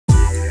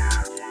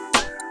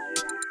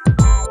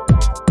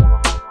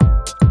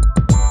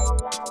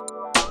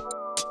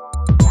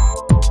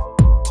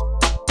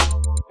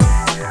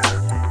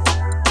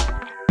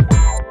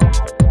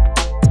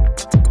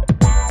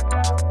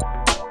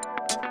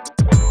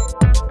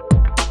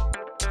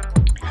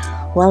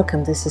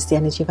Welcome. This is the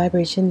energy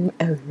vibration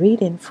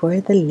reading for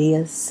the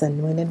Leo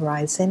Sun, Moon, and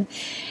Rising.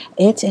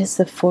 It is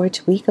the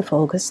 4th week of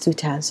August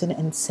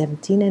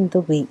 2017, and the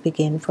week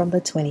begins from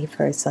the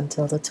 21st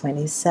until the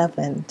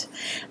 27th.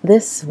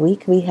 This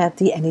week we have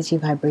the energy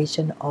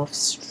vibration of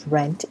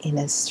strength,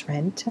 inner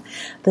strength.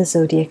 The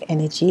zodiac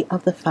energy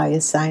of the fire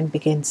sign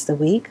begins the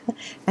week,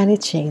 and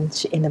it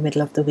changes in the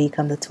middle of the week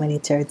on the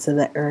 23rd to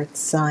the earth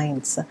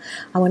signs.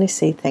 I want to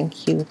say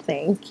thank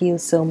you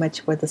so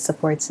much for the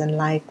supports and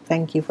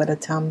thank you for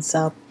the thumbs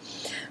up.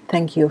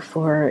 Thank you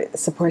for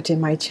supporting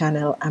my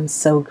channel. I'm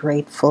so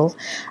grateful.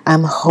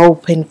 I'm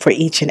hoping for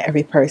each and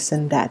every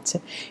person that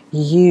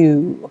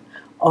you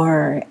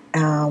are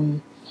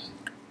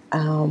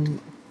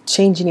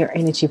changing your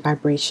energy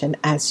vibration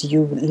as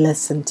you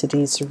listen to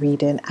this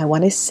reading. I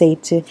want to say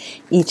to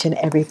each and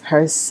every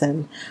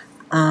person,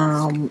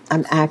 I'm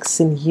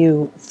asking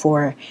you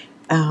for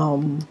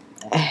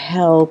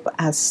help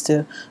as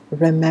to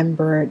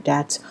remember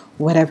that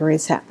whatever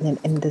is happening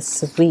in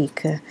this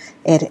week,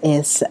 it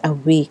is a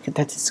week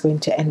that is going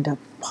to end up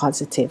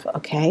positive.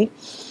 Okay,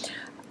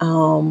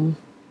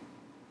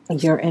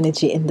 your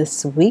energy in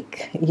this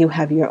week, you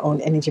have your own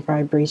energy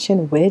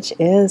vibration, which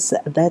is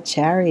the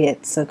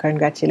Chariot. So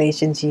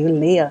congratulations, you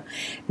Leo.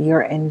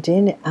 You're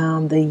ending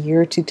the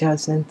year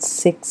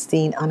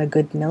 2016 on a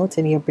good note,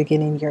 and you're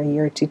beginning your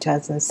year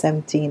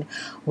 2017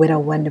 with a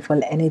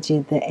wonderful energy,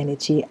 the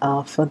energy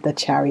of the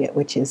Chariot,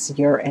 which is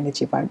your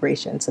energy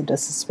vibration. So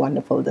this is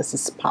wonderful, this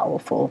is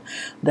powerful,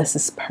 this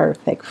is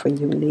perfect for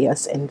you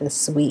Leos in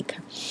this week.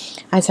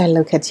 As I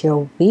look at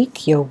your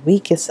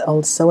week is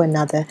also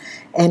another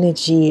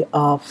energy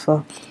of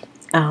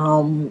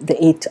the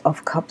Eight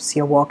of Cups.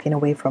 You're walking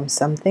away from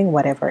something,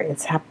 whatever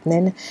is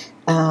happening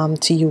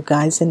to you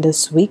guys in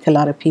this week. A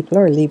lot of people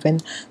are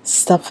leaving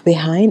stuff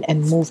behind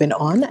and moving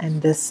on,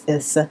 and this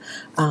is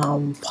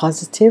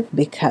positive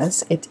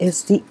because it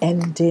is the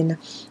ending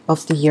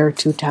of the year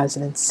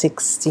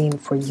 2016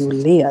 for you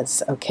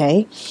Leos.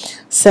 Okay,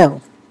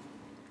 so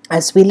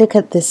as we look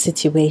at this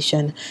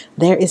situation,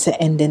 there is an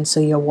ending.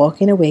 So you're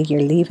walking away, you're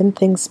leaving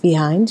things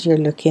behind, you're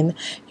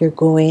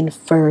going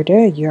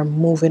further, you're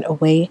moving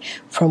away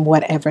from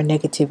whatever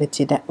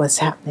negativity that was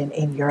happening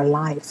in your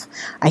life.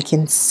 I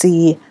can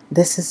see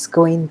this is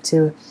going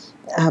to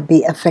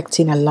be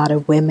affecting a lot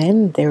of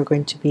women. They're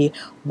going to be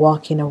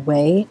walking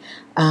away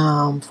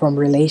from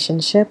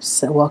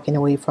relationships, walking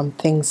away from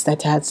things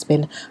that has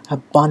been a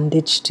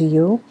bondage to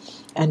you.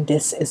 And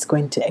this is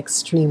going to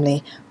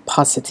extremely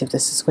positive.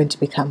 This is going to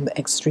become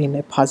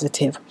extremely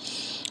positive.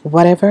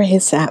 Whatever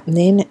is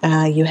happening,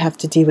 you have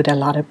to deal with a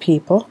lot of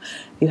people.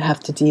 You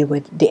have to deal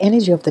with the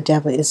energy of the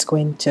devil is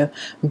going to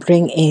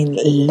bring in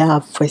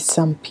love for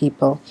some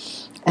people.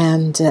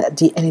 And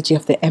the energy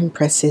of the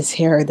Empress is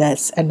here.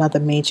 That's another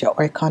major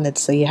arcana.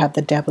 So you have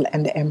the devil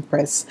and the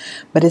Empress,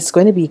 but it's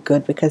going to be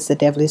good because the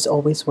devil is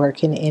always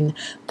working in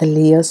the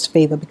Leo's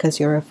favor because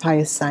you're a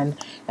fire sign,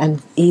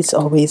 and he's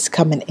always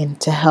coming in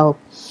to help.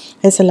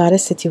 There's a lot of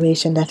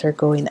situations that are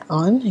going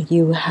on.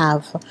 You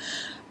have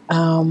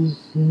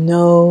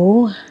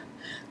no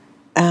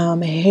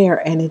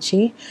hair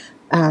energy,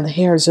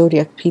 hair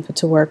zodiac people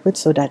to work with,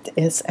 so that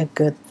is a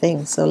good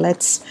thing. So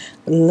let's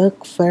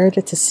look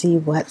further to see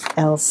what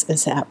else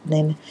is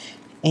happening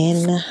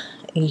in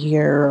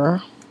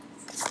your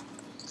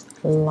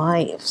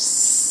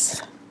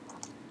lives.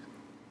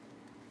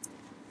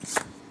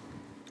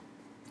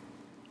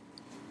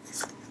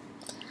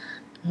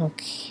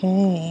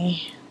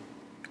 Okay,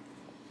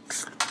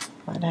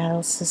 what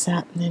else is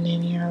happening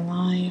in your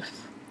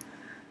life?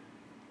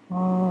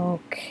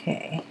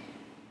 Okay.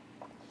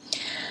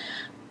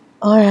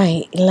 All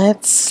right,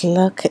 let's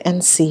look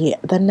and see.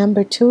 The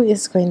number 2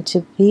 is going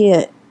to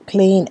be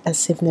playing a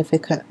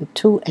significant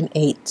 2 and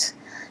 8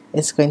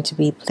 is going to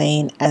be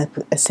playing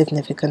a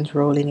significant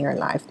role in your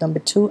life. Number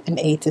 2 and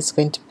 8 is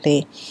going to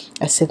play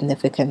a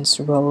significant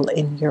role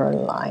in your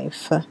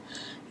life.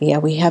 Yeah,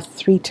 we have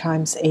 3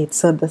 times 8,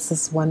 so this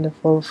is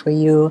wonderful for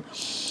you.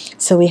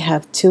 So we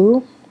have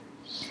 2,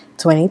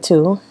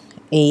 22,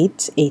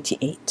 8,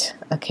 88.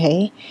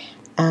 Okay,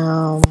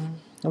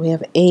 we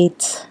have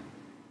 8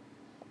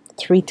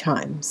 3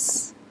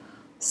 times,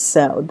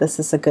 so this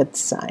is a good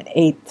sign.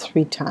 8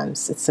 3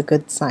 times, it's a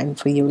good sign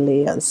for you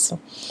Leos.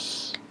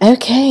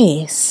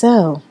 Okay,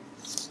 so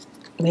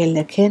we're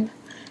looking,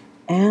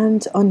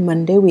 and on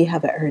Monday we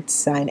have an earth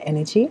sign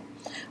energy.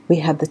 We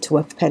have the 2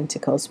 of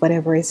Pentacles.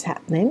 Whatever is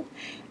happening,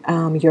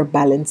 you're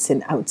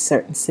balancing out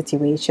certain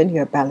situation,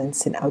 you're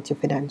balancing out your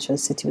financial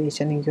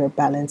situation, and you're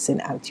balancing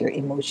out your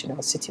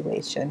emotional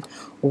situation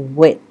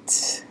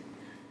with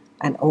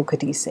an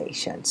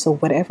organization. So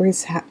whatever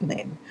is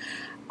happening,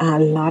 a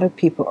lot of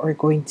people are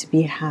going to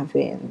be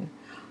having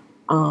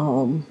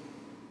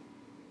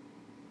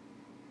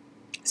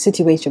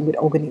situation with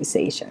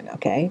organization.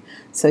 Okay,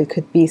 so it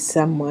could be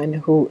someone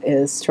who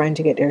is trying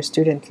to get their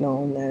student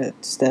loan,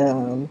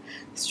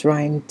 that's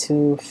trying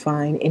to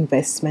find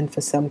investment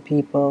for some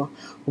people.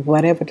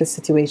 Whatever the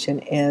situation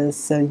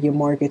is, your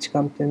mortgage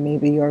company,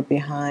 maybe you're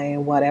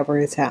behind, whatever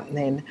is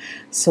happening,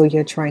 so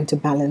you're trying to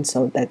balance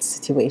out that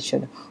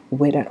situation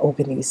with an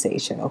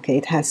organization. Okay,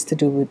 it has to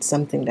do with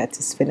something that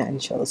is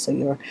financial, so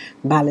you're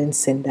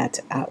balancing that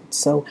out.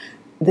 So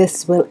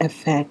this will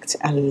affect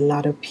a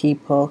lot of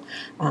people,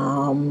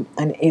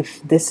 and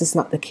if this is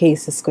not the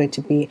case, it's going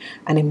to be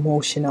an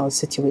emotional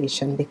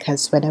situation,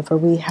 because whenever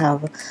we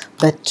have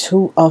the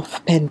Two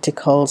of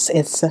Pentacles,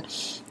 it's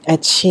a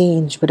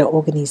change with the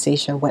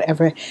organization,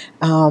 whatever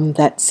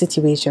that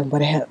situation,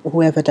 whatever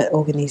whoever that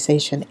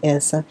organization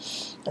is.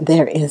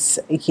 There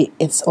is,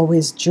 it's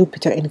always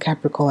Jupiter in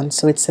Capricorn,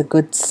 so it's a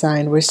good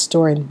sign,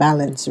 restoring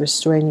balance,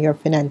 restoring your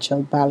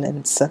financial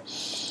balance.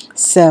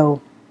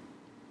 So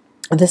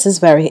this is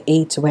very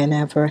eight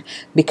whenever,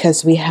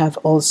 because we have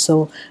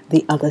also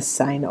the other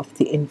sign of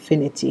the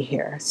infinity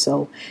here.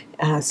 So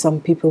some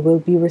people will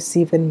be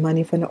receiving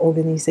money from the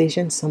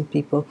organization, some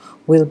people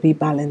will be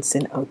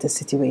balancing out the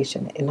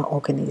situation in the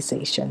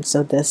organization.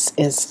 So this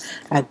is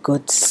a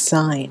good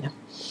sign.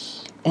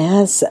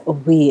 As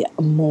we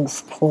move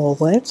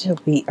forward,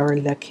 we are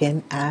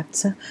looking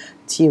at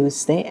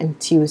Tuesday, and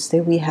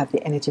Tuesday we have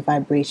the energy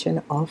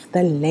vibration of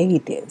the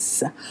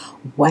ladies.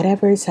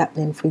 Whatever is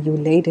happening for you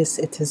ladies,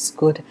 it is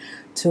good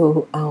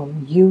to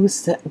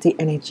use the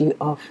energy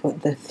of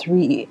the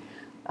three,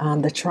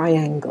 the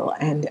triangle,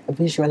 and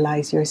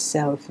visualize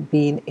yourself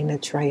being in a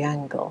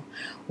triangle.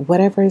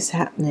 Whatever is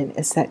happening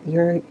is that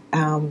your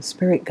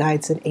spirit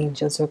guides and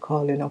angels are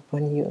calling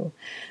upon you.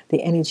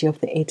 The energy of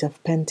the Eight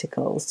of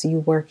Pentacles, you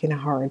working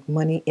hard,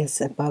 money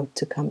is about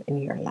to come in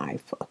your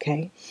life.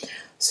 Okay,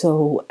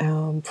 so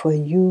for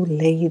you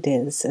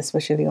ladies,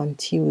 especially on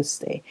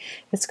Tuesday,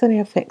 it's going to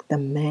affect the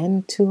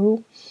men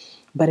too,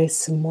 but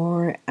it's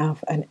more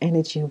of an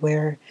energy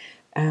where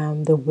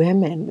the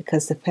women,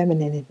 because the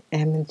feminine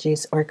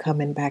energies are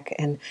coming back,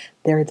 and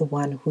they're the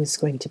one who's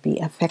going to be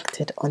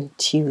affected on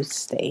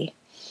Tuesday.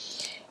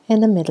 In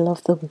the middle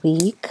of the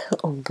week,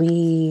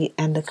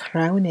 and the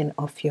crowning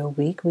of your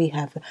week, we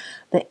have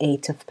the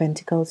Eight of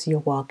Pentacles. You're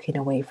walking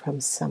away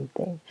from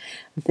something.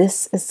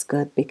 This is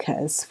good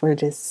because for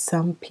this,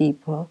 some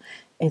people,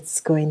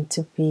 it's going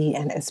to be,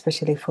 and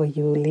especially for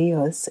you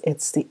Leos,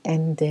 it's the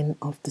ending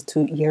of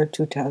the year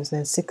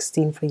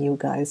 2016 for you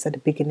guys, at the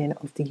beginning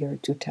of the year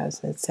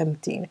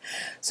 2017.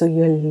 So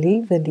you're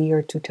leaving the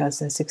year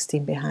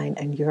 2016 behind,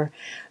 and you're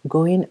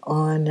going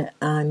on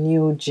a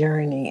new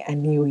journey, a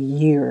new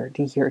year,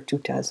 the year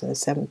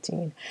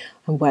 2017.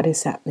 And what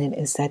is happening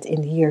is that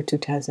in the year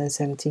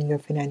 2017, your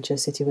financial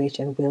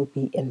situation will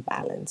be in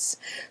balance.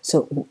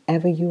 So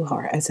whoever you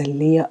are as a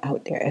Leo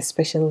out there,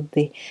 especially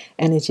the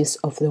energies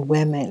of the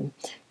women,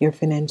 your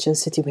financial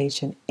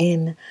situation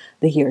in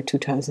the year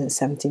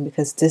 2017,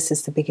 because this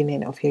is the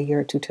beginning of your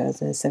year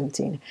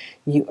 2017,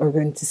 you are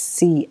going to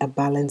see a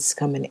balance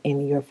coming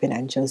in your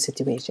financial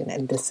situation,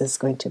 and this is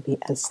going to be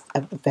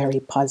a very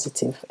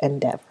positive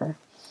endeavor.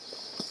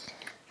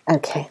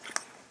 Okay,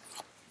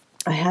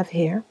 I have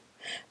here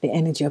the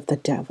energy of the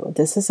devil.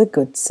 This is a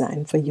good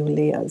sign for you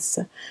Leos.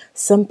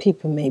 Some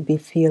people may be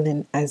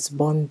feeling as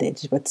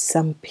bondage, but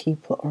some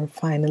people are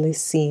finally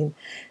seeing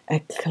a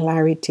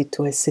clarity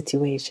to a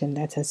situation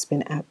that has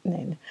been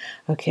happening.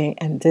 Okay,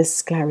 and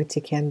this clarity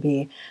can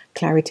be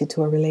clarity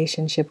to a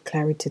relationship,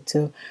 clarity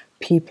to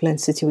people and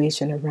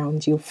situation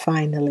around you.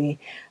 Finally,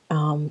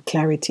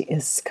 clarity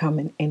is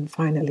coming in.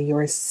 Finally,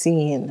 you're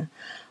seeing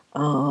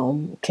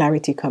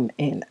clarity come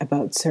in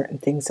about certain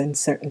things and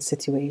certain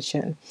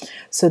situation.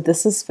 So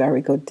this is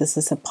very good. This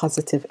is a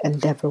positive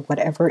endeavor.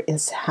 Whatever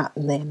is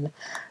happening,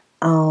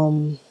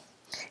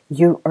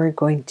 you are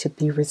going to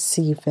be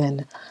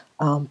receiving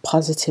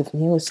positive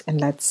news.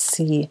 And let's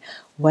see,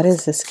 what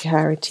is this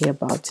clarity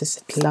about? Is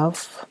it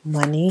love,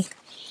 money?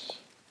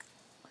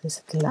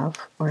 Is it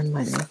love or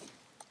money?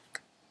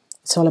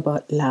 It's all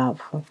about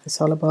love.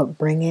 It's all about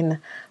bringing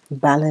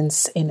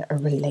balance in a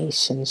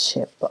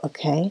relationship.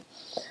 Okay,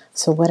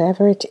 so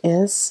whatever it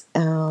is,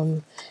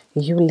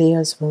 you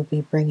Leos will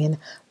be bringing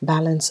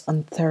balance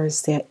on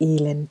Thursday,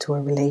 healing to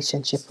a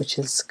relationship, which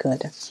is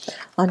good.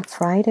 On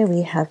Friday,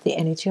 we have the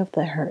energy of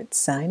the Earth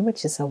sign,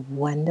 which is a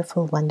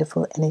wonderful,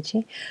 wonderful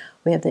energy.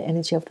 We have the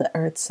energy of the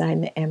Earth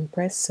sign, the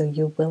Empress. So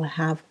you will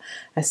have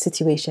a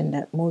situation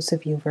that most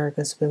of you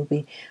Virgos will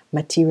be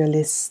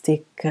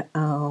materialistic.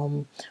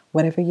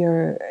 Whatever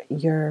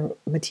your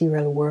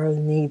material world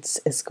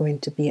needs is going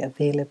to be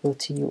available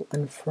to you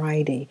on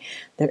Friday.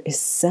 There is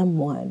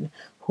someone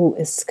who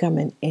is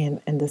coming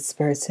in, and this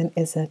person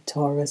is a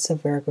Taurus, a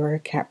Virgo, or a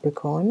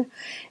Capricorn,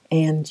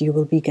 and you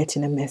will be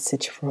getting a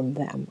message from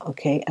them,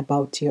 okay,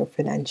 about your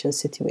financial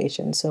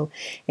situation. So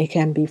it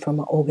can be from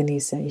an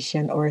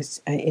organization or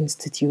an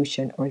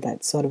institution or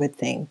that sort of a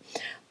thing,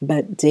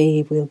 but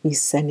they will be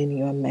sending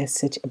you a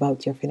message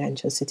about your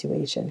financial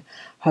situation,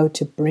 how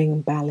to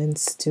bring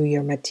balance to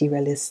your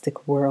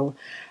materialistic world,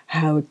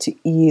 how to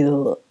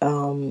heal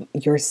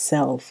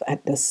yourself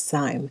at this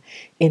time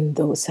in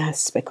those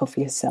aspects of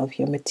yourself,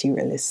 your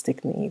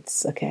materialistic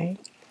needs. Okay.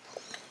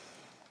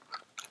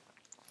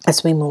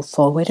 As we move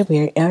forward,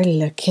 we are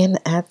looking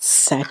at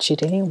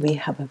Saturday. We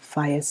have a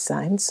fire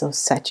sign, so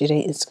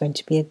Saturday is going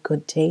to be a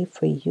good day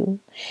for you.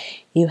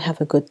 You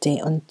have a good day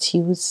on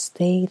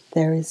Tuesday,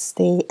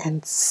 Thursday,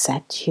 and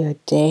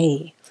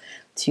Saturday.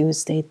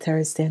 Tuesday,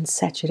 Thursday, and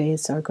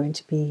Saturdays are going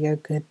to be your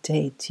good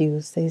day.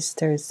 Tuesdays,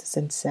 Thursdays,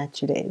 and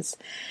Saturdays.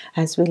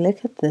 As we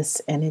look at this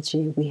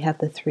energy, we have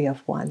the Three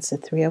of Wands. The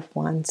Three of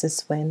Wands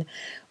is when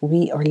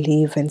we are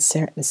leaving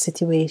certain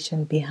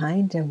situation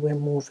behind and we're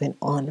moving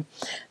on.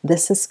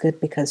 This is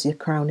good because your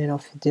crowning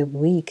of the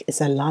week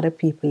is a lot of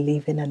people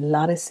leaving a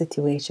lot of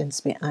situations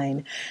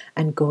behind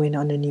and going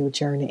on a new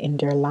journey in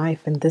their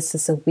life. And this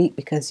is a week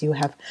because you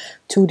have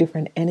two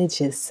different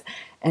energies.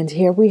 And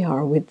here we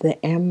are with the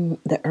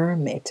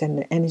Hermit, and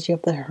the energy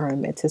of the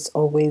Hermit is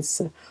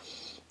always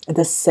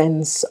the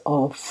sense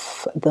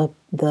of the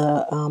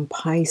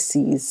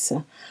Pisces,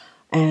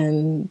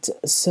 and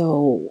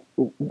so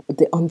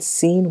the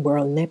unseen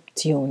world,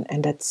 Neptune,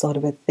 and that sort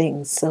of a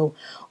thing. So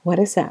what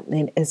is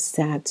happening is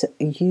that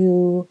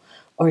you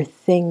are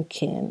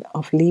thinking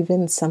of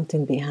leaving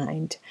something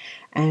behind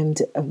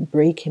and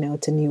breaking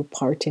out a new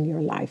part in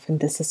your life,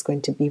 and this is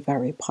going to be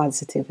very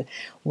positive.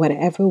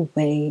 Whatever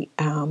way,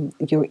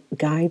 your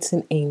guides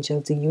and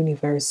angels, the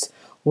universe,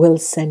 will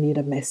send you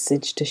the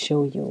message to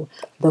show you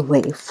the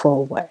way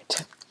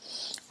forward.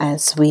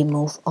 As we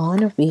move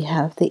on, we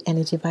have the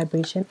energy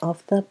vibration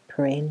of the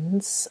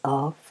Prince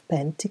of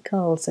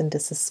Pentacles, and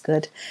this is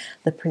good.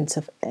 The Prince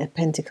of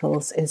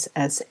Pentacles is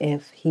as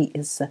if he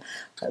is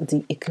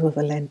the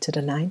equivalent to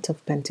the Knight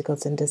of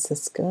Pentacles, and this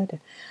is good.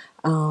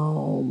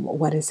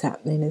 What is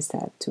happening is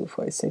that 2,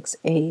 4, 6,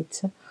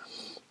 8.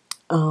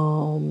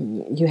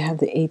 You have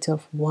the Eight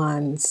of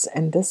Wands,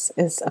 and this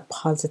is a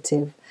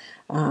positive.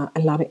 A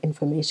lot of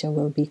information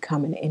will be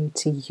coming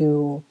into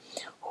you.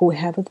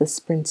 Whoever this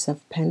Prince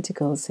of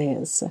Pentacles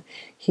is,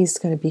 he's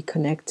going to be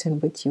connecting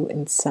with you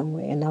in some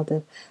way. A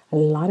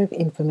lot of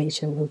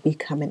information will be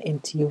coming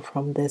into you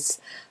from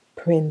this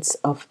Prince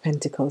of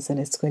Pentacles, and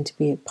it's going to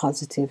be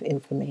positive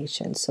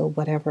information. So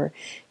whatever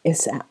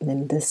is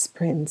happening, this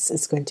Prince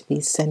is going to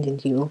be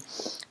sending you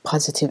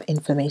positive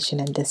information,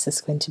 and this is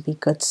going to be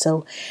good.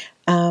 So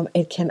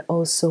it can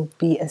also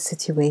be a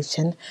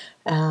situation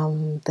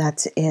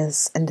that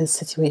is, and this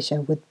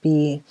situation would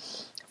be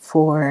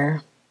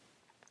for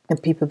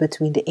people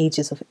between the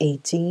ages of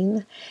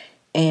 18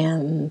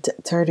 and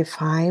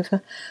 35,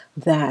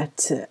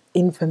 that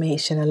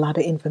information, a lot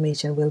of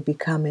information will be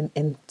coming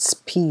in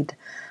speed,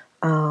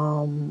 a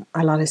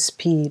lot of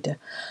speed.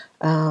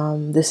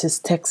 This is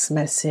text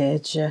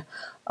message,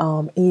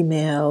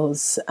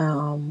 emails,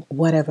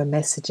 whatever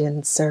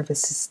messaging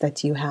services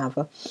that you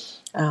have,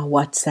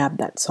 WhatsApp,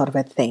 that sort of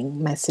a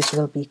thing. Message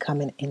will be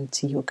coming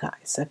into you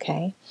guys,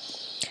 okay?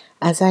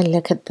 As I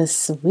look at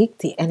this week,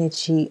 the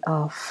energy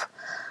of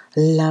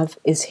love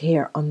is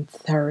here on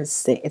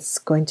Thursday. It's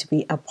going to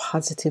be a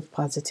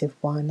positive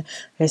one.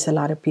 There's a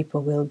lot of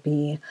people will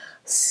be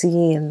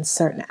seeing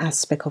certain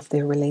aspect of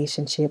their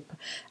relationship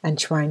and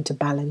trying to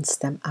balance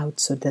them out.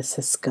 So this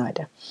is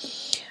good.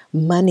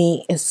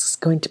 Money is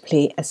going to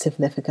play a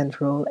significant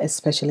role,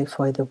 especially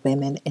for the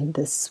women in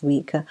this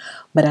week.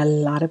 But a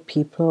lot of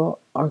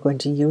people are going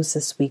to use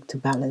this week to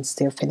balance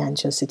their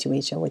financial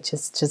situation, which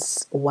is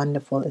just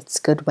wonderful. It's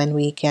good when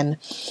we can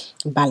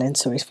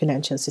balance our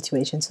financial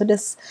situation. So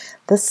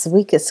this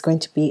week is going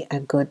to be a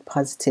good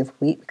positive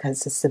week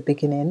because it's the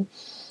beginning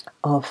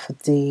of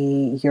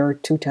the year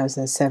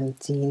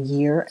 2017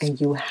 year,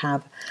 and you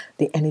have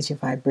the energy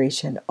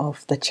vibration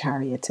of the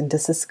Chariot, and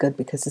this is good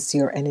because it's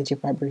your energy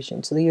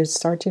vibration. So you're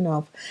starting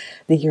off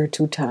the year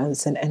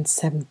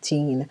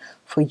 2017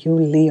 for you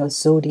Leo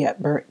Zodiac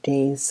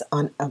birthdays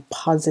on a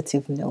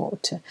positive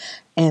note,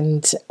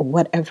 and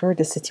whatever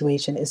the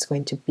situation is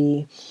going to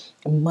be,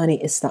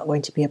 money is not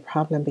going to be a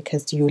problem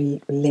because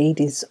you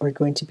ladies are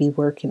going to be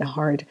working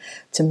hard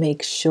to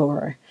make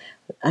sure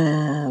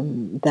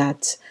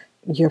that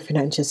your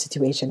financial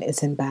situation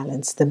is in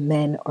balance. The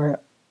men are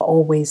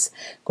always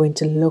going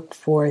to look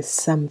for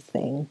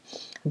something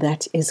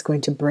that is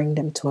going to bring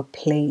them to a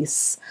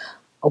place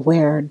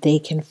where they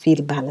can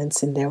feel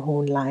balance in their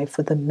own life.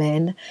 For the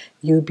men,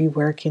 you'll be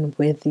working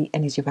with the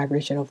energy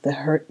vibration of the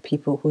hurt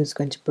people, who's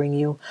going to bring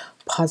you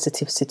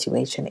positive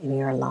situation in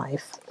your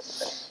life.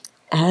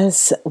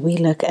 As we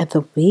look at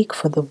the week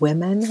for the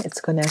women, it's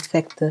going to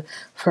affect the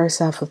first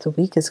half of the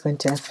week is going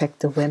to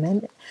affect the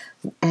women,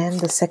 and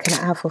the second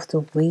half of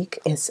the week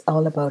is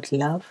all about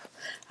love.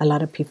 A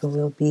lot of people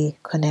will be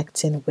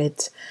connecting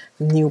with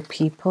new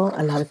people.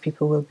 A lot of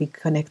people will be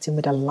connecting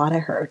with a lot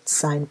of hurt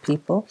sign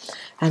people,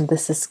 and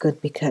this is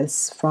good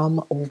because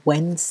from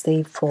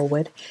Wednesday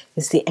forward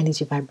is the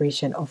energy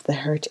vibration of the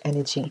hurt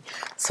energy.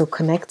 So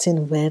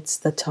connecting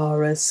with the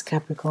Taurus,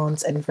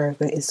 Capricorns, and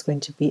Virgo is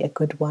going to be a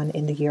good one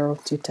in the year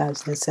of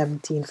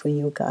 2017 for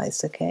you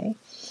guys, okay?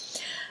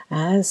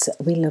 As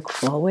we look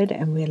forward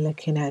and we're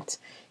looking at,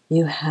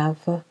 you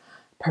have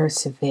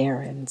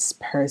perseverance.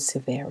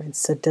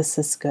 So this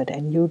is good,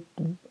 and you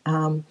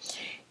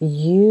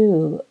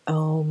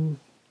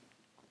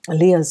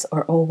Leos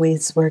are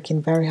always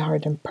working very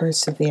hard and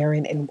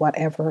persevering in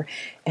whatever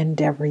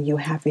endeavor you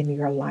have in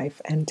your life.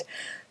 And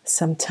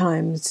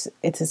sometimes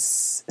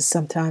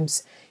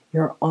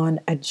you're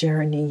on a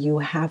journey. You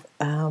have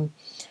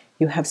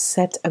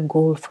set a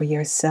goal for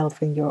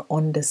yourself and you're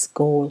on this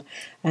goal,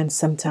 and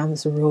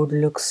sometimes the road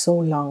looks so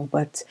long,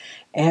 but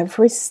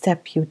every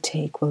step you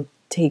take will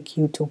take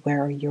you to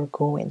where you're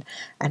going.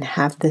 And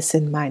have this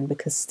in mind,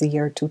 because the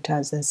year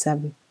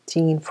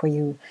 2017 for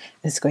you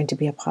is going to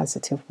be a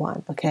positive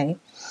one. Okay,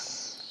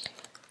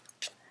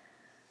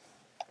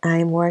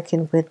 I'm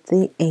working with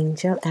the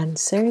angel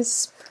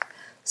answers,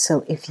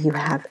 so if you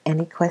have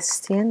any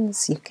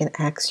questions, you can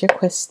ask your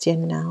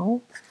question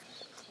now.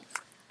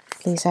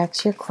 Please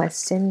ask your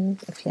question.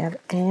 If you have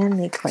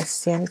any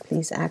question,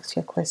 please ask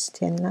your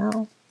question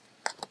now.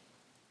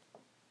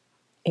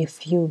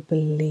 If you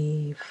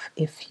believe,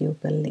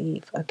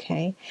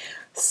 okay?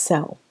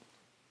 So,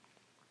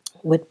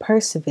 with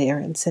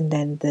perseverance, and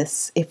then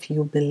this, if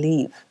you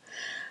believe,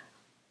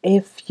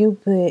 if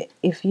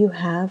you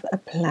have a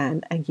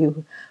plan and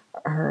you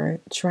are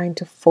trying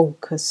to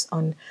focus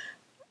on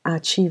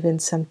achieving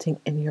something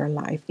in your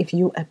life, if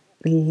you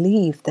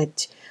believe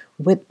that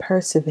with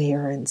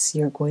perseverance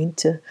you're going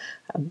to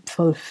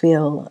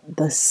fulfill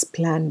this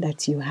plan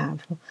that you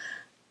have,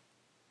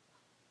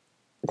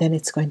 then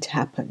it's going to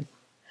happen.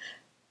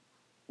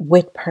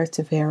 With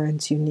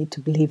perseverance, you need to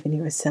believe in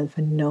yourself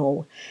and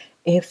know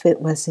if it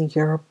wasn't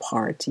your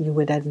part, you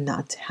would have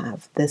not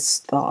have this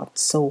thought.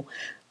 So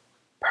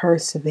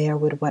persevere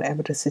with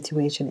whatever the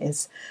situation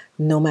is,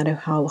 no matter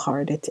how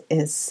hard it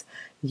is.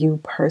 You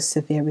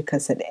persevere,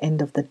 because at the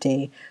end of the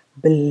day,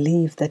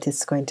 believe that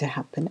it's going to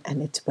happen,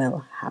 and it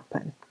will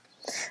happen.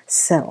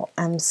 So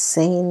I'm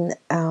saying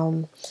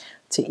to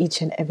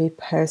each and every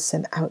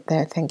person out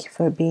there, thank you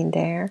for being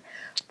there,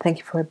 thank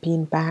you for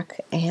being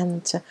back,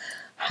 and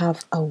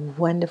have a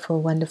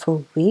wonderful,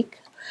 wonderful week.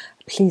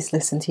 Please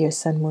listen to your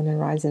sun, moon, and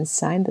rising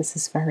sign. This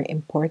is very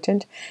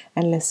important.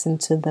 And listen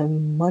to the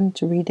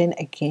month reading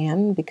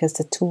again, because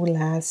the two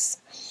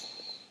last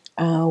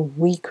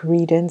week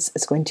readings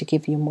is going to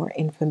give you more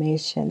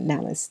information.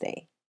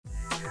 Namaste.